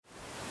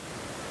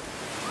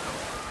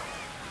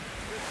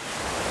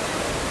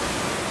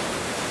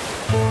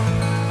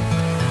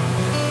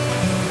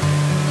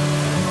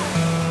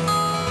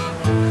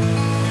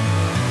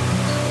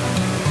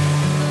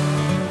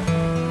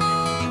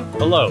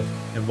Hello,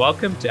 and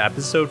welcome to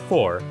episode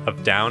 4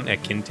 of Down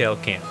at Kintail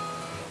Camp,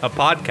 a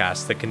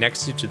podcast that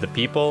connects you to the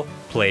people,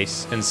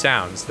 place, and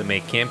sounds that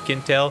make Camp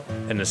Kintail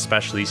an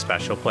especially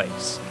special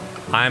place.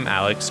 I'm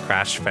Alex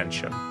Crash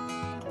Fensham.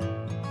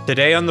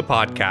 Today on the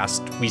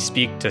podcast, we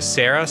speak to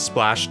Sarah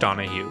Splash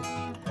Donahue.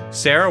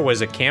 Sarah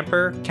was a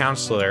camper,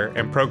 counselor,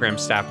 and program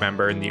staff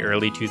member in the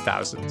early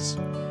 2000s.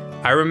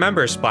 I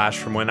remember Splash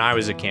from when I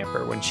was a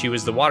camper when she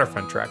was the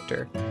waterfront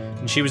director,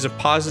 and she was a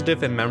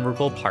positive and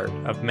memorable part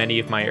of many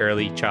of my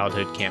early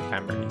childhood camp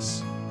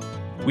memories.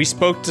 We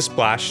spoke to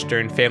Splash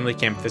during family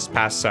camp this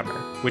past summer,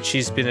 which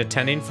she's been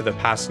attending for the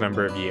past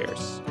number of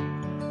years.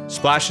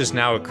 Splash is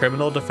now a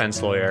criminal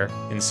defense lawyer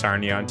in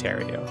Sarnia,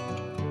 Ontario.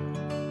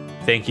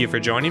 Thank you for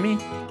joining me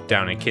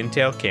down at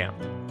Kintail Camp.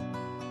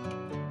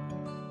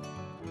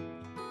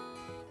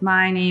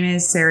 My name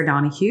is Sarah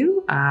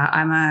Donahue.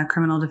 I'm a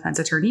criminal defense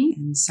attorney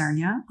in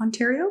Sarnia,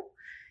 Ontario.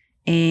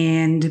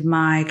 And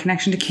my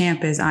connection to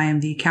camp is I am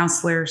the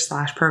counselor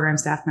 / program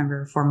staff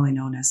member formerly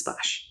known as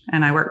Splash.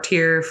 And I worked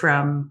here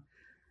from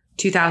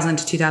 2000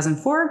 to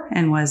 2004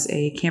 and was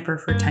a camper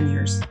for 10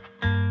 years.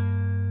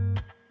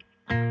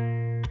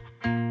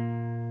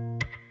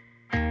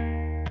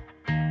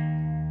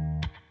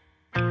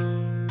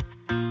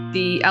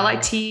 The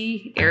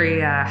LIT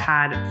area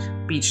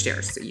had beach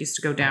stairs that used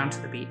to go down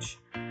to the beach.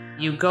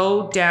 You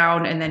go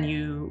down and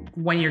then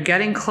when you're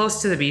getting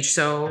close to the beach,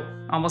 so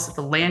almost at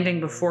the landing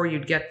before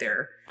you'd get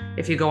there,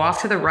 if you go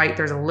off to the right,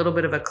 there's a little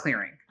bit of a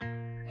clearing.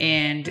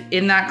 And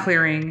in that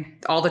clearing,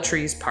 all the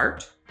trees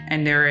part,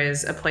 and there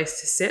is a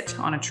place to sit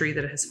on a tree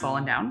that has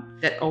fallen down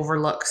that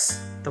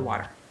overlooks the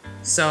water.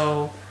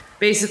 So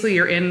basically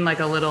you're in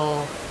like a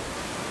little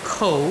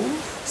cove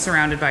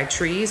surrounded by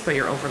trees, but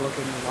you're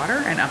overlooking the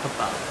water and up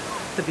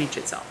above the beach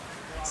itself.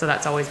 So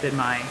that's always been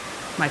my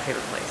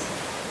favorite place.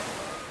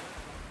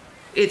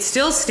 It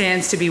still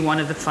stands to be one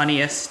of the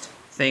funniest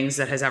things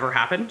that has ever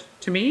happened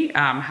to me,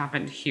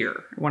 happened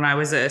here. When I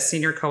was a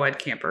senior co-ed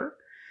camper,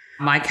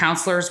 my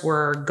counselors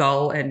were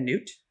Gull and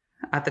Newt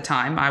at the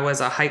time. I was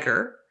a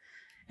hiker.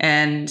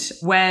 And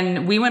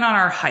when we went on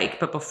our hike,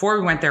 but before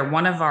we went there,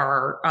 one of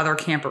our other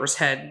campers'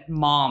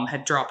 mom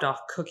had dropped off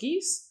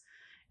cookies.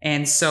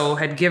 And so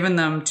had given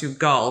them to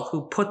Gull,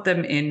 who put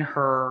them in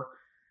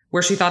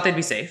where she thought they'd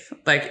be safe,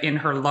 like in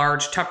her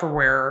large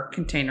Tupperware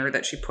container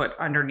that she put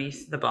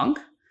underneath the bunk.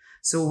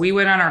 So we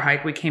went on our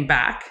hike, we came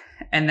back,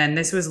 and then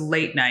this was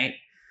late night,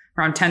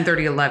 around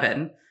 10:30,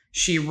 11.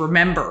 She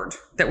remembered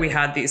that we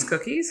had these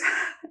cookies,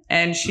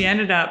 and she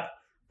ended up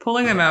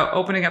pulling them out,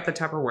 opening up the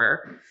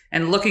Tupperware,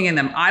 and looking in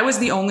them. I was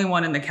the only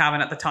one in the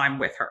cabin at the time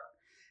with her.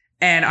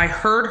 And I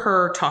heard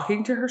her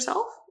talking to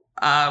herself.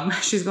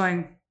 She's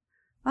going,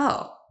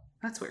 "Oh,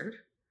 that's weird.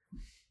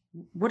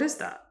 What is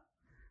that?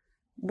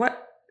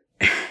 What?"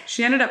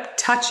 She ended up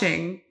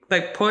touching,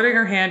 like putting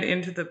her hand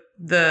into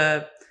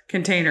the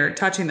container,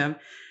 touching them.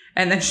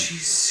 And then she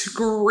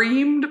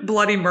screamed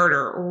bloody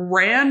murder,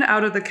 ran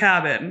out of the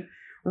cabin,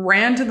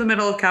 ran to the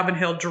middle of Cabin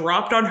Hill,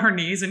 dropped on her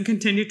knees and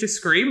continued to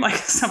scream like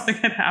something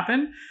had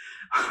happened.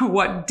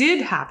 What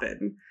did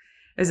happen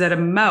is that a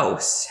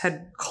mouse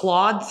had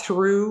clawed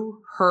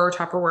through her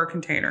Tupperware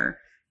container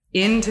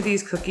into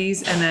these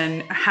cookies and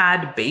then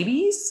had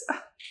babies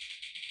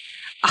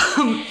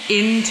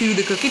into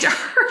the cookie jar,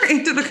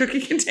 into the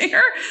cookie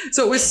container.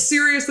 So it was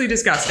seriously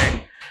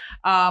disgusting.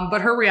 But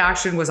her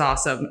reaction was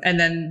awesome. And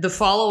then the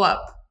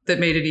follow-up that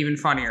made it even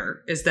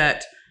funnier is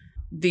that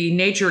the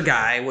nature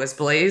guy was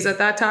Blaze at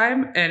that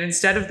time. And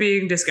instead of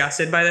being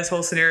disgusted by this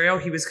whole scenario,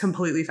 he was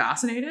completely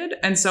fascinated.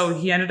 And so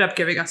he ended up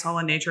giving us all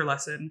a nature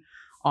lesson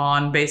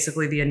on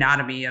basically the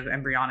anatomy of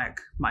embryonic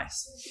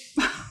mice.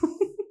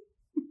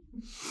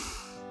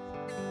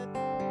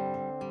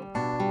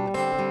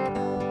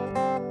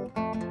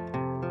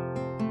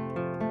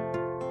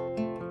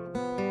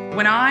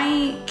 When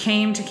I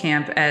came to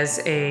camp as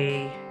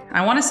a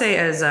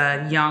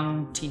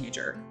young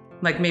teenager,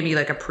 like maybe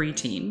like a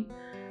preteen,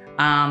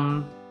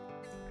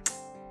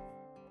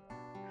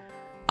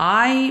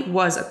 I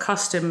was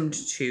accustomed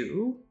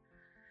to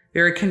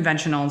very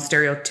conventional and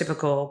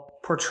stereotypical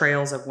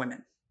portrayals of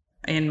women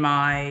in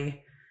my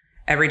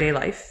everyday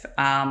life,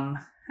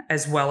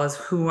 as well as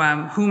whom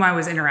I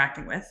was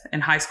interacting with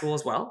in high school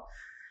as well,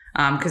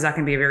 because that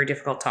can be a very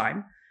difficult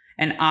time.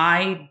 And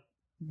I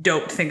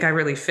don't think I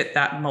really fit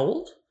that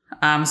mold.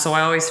 So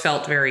I always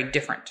felt very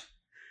different.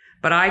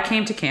 But I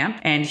came to camp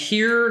and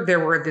here there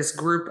were this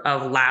group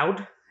of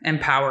loud,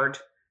 empowered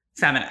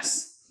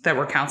feminists that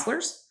were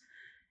counselors.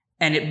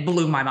 And it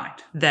blew my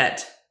mind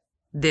that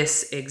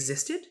this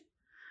existed,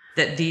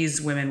 that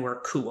these women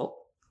were cool.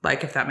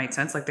 Like, if that made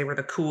sense, like they were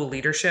the cool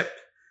leadership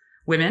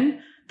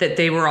women, that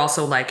they were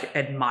also like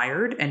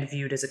admired and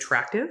viewed as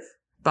attractive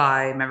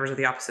by members of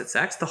the opposite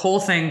sex. The whole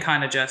thing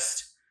kind of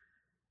just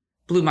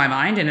blew my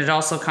mind. And it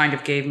also kind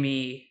of gave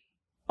me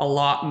a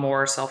lot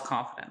more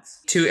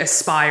self-confidence to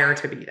aspire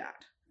to be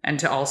that and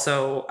to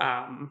also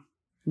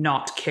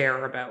not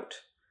care about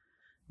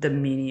the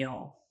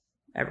menial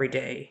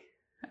everyday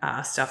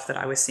stuff that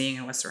I was seeing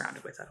and was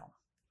surrounded with at home.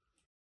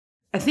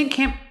 I think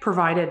camp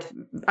provided,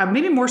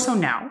 maybe more so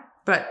now,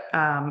 but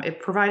it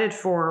provided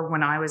for,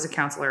 when I was a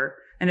counselor,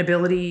 an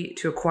ability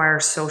to acquire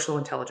social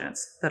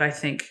intelligence that I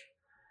think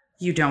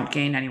you don't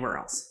gain anywhere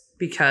else,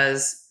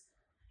 because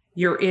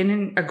you're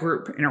in a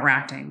group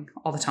interacting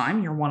all the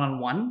time. You're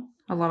one-on-one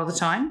a lot of the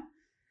time.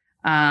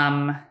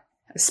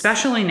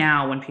 Especially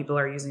now when people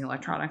are using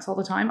electronics all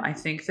the time, I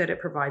think that it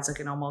provides like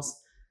an almost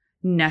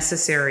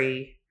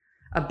necessary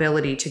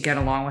ability to get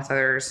along with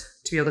others,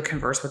 to be able to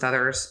converse with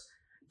others,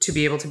 to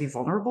be able to be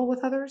vulnerable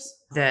with others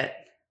that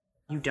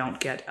you don't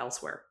get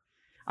elsewhere.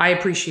 I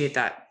appreciate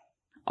that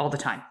all the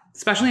time,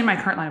 especially in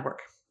my current line of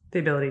work, the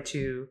ability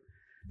to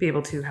be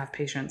able to have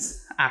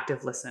patience,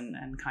 active listen,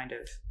 and kind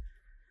of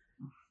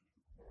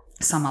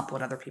sum up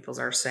what other people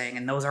are saying.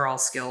 And those are all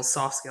skills,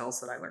 soft skills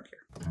that I learned here.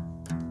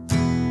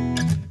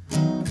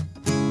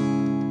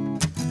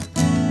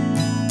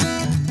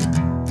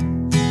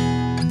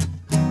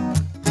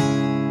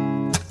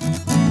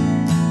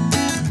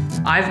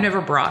 I've never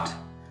brought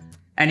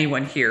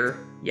anyone here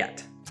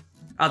yet.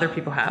 Other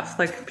people have,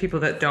 like people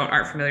that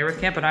aren't familiar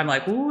with camp, and I'm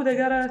like, ooh,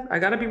 I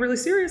gotta be really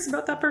serious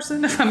about that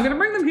person if I'm gonna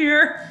bring them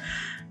here.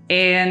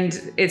 And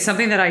it's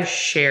something that I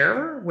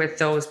share with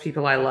those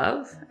people I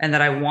love, and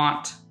that I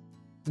want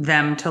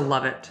them to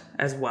love it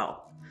as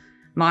well.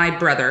 My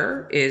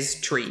brother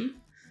is Tree,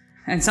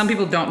 and some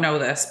people don't know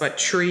this, but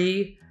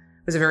Tree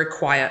was a very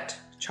quiet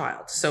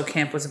child. So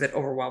camp was a bit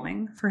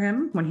overwhelming for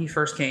him when he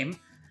first came.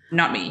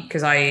 Not me,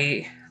 because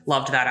I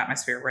loved that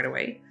atmosphere right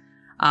away.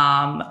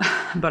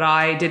 But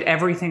I did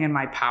everything in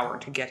my power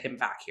to get him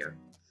back here,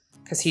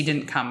 because he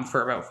didn't come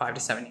for about 5 to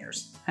 7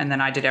 years. And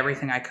then I did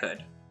everything I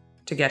could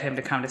to get him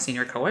to come to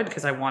senior co-ed,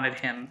 because I wanted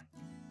him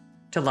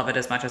to love it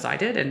as much as I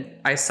did. And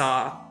I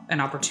saw an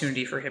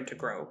opportunity for him to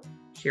grow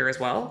here as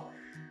well.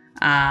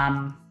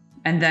 And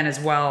then as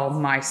well,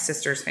 my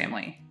sister's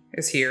family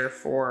is here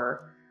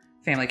for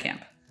family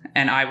camp.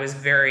 And I was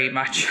very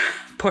much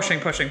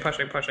pushing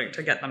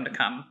to get them to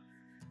come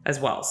as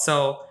well.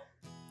 So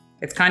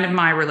it's kind of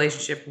my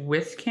relationship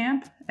with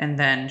camp, and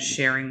then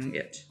sharing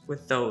it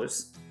with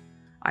those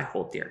I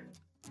hold dear.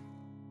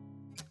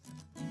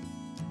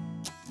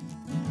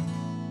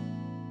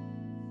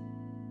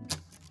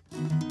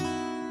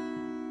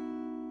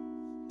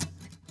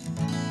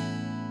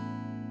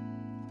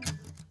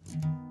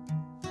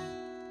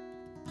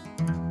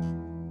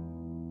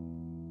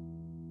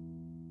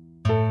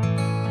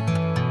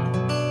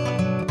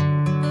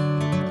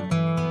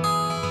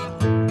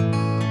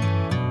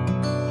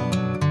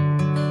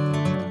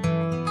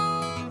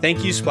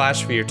 Thank you,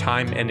 Splash, for your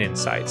time and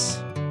insights.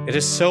 It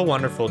is so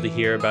wonderful to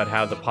hear about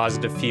how the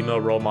positive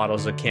female role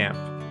models at camp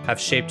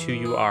have shaped who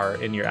you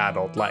are in your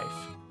adult life.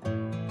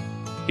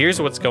 Here's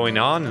what's going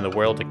on in the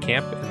world of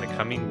camp in the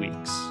coming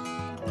weeks.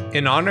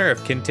 In honor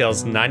of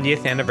Kintail's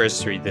 90th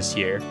anniversary this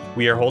year,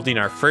 we are holding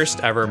our first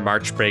ever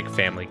March Break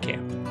family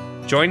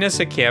camp. Join us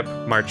at camp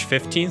March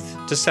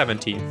 15th to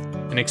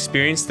 17th and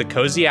experience the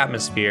cozy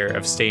atmosphere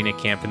of staying at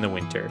camp in the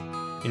winter.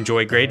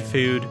 Enjoy great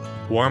food,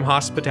 warm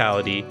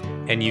hospitality,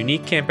 and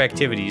unique camp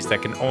activities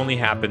that can only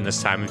happen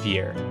this time of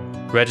year.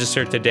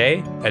 Register today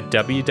at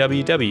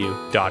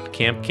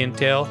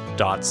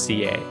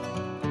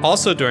www.campkintail.ca.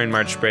 Also during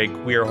March break,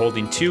 we are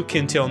holding 2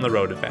 Kintail on the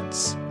Road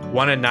events,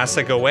 one at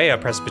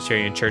Nassagaweya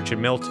Presbyterian Church in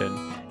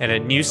Milton and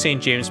at New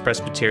St. James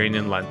Presbyterian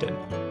in London.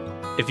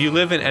 If you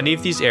live in any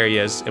of these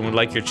areas and would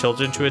like your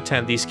children to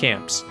attend these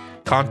camps,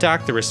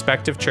 contact the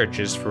respective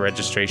churches for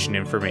registration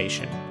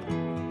information.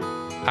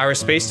 Our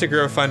Space to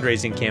Grow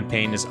fundraising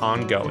campaign is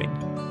ongoing.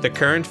 The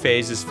current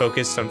phase is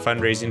focused on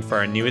fundraising for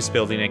our newest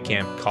building at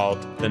camp called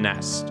The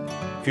Nest.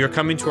 If you are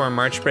coming to our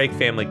March Break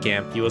family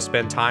camp, you will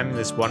spend time in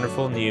this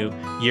wonderful new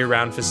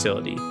year-round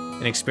facility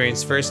and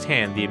experience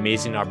firsthand the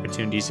amazing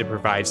opportunities it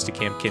provides to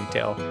Camp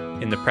Kintail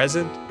in the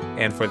present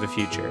and for the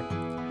future.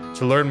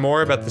 To learn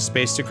more about the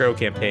Space to Grow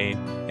campaign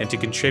and to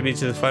contribute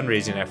to the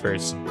fundraising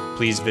efforts,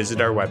 please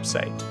visit our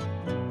website.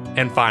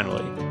 And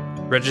finally,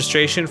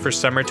 registration for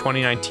summer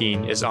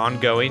 2019 is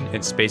ongoing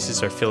and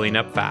spaces are filling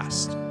up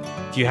fast.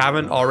 If you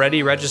haven't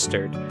already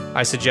registered,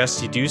 I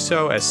suggest you do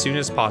so as soon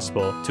as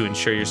possible to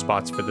ensure your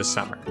spots for the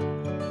summer.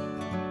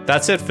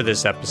 That's it for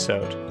this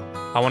episode.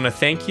 I want to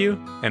thank you,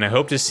 and I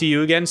hope to see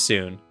you again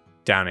soon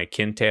down at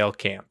Kintail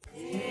Camp.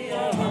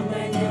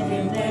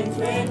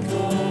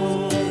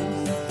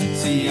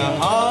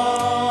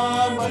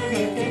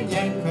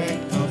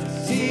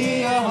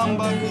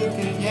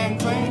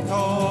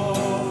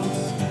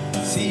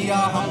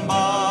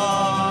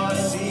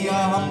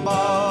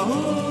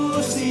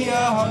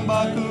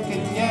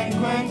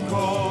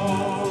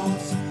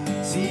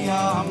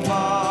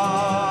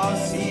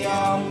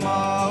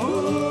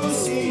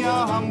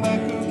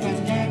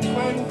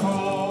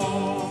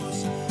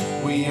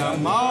 We are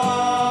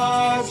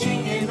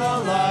marching in the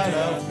light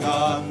of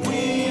God.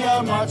 We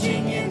are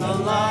marching in the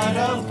light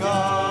of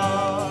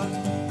God.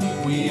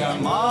 We are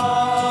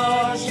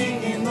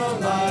marching in the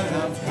light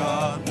of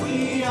God.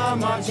 We are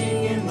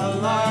marching in the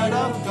light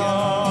of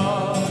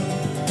God.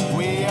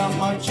 We are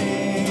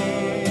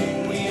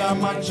marching, we are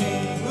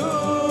marching,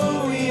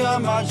 ooh, we are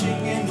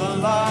marching in the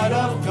light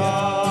of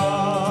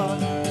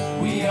God.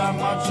 We are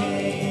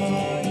marching.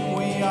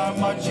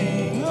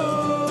 marching,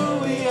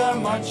 oh, we are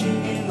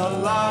marching in the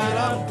light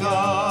of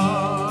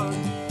God.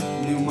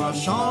 Nous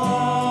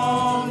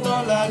marchons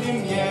dans la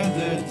lumière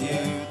de Dieu.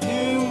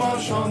 Nous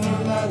marchons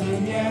dans la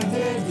lumière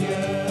de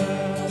Dieu.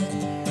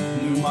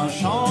 Nous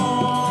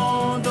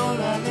marchons dans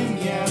la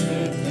lumière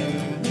de Dieu.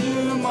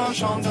 Nous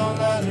marchons dans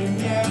la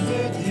lumière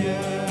de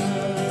Dieu.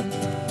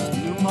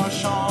 Nous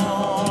marchons,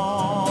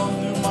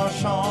 nous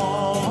marchons,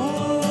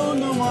 oh,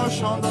 nous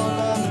marchons dans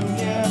la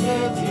lumière de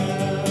Dieu.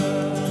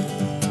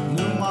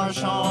 Nous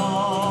marchons,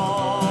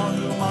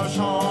 nous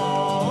marchons, oh,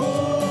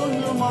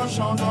 nous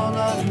marchons dans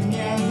la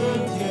lumière de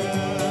Dieu.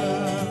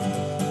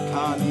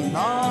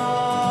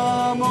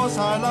 Caminamos a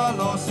la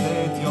luz de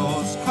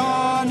Dios,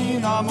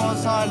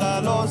 caminamos a la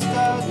luz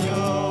de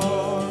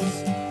Dios.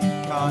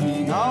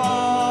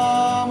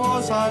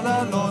 Caminamos a la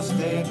luz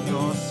de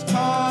Dios,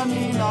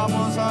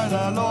 caminamos a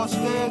la luz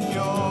de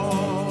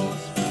Dios.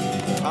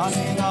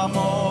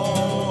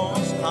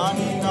 Caminamos,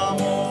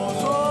 caminamos,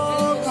 oh,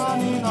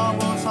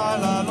 caminamos a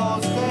la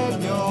luz de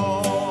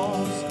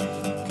Dios.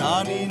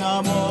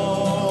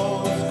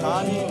 Caminamos,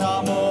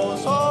 caminamos,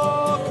 oh,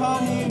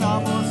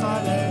 caminamos a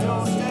la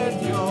luz de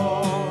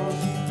Dios.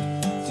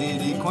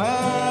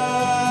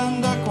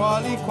 Tiliquenda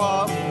quali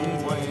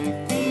quamque,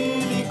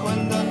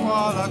 tiliquenda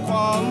quala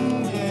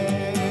quamque.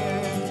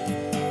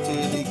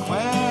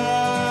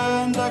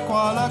 Tiliquenda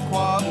quala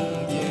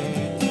quamque,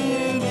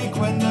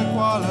 tiliquenda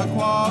quala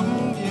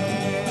quamque.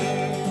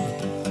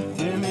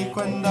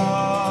 Tiliquenda,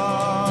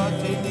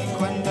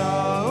 tiliquenda,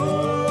 oh,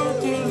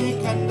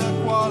 tiliquenda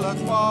quala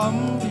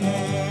quamque.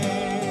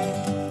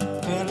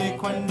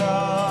 Tiliquenda,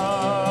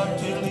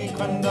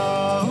 tiliquenda,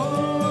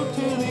 oh,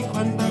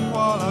 tiliquenda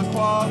quala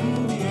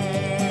quamque.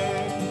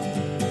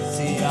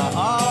 Sia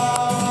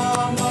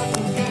amba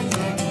tuken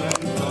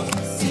encuentros,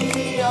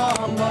 sia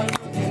amba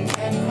tuken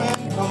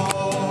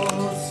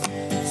encuentros,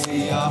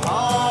 sia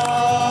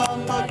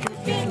amba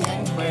tuken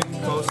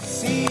encuentros,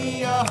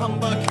 sia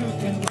amba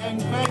tuken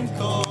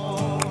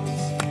encuentros,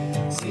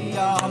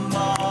 sia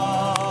amba,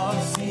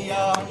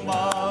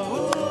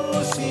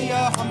 oh,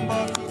 sia amba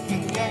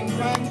tuken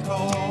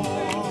encuentros,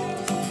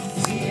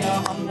 sia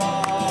amba.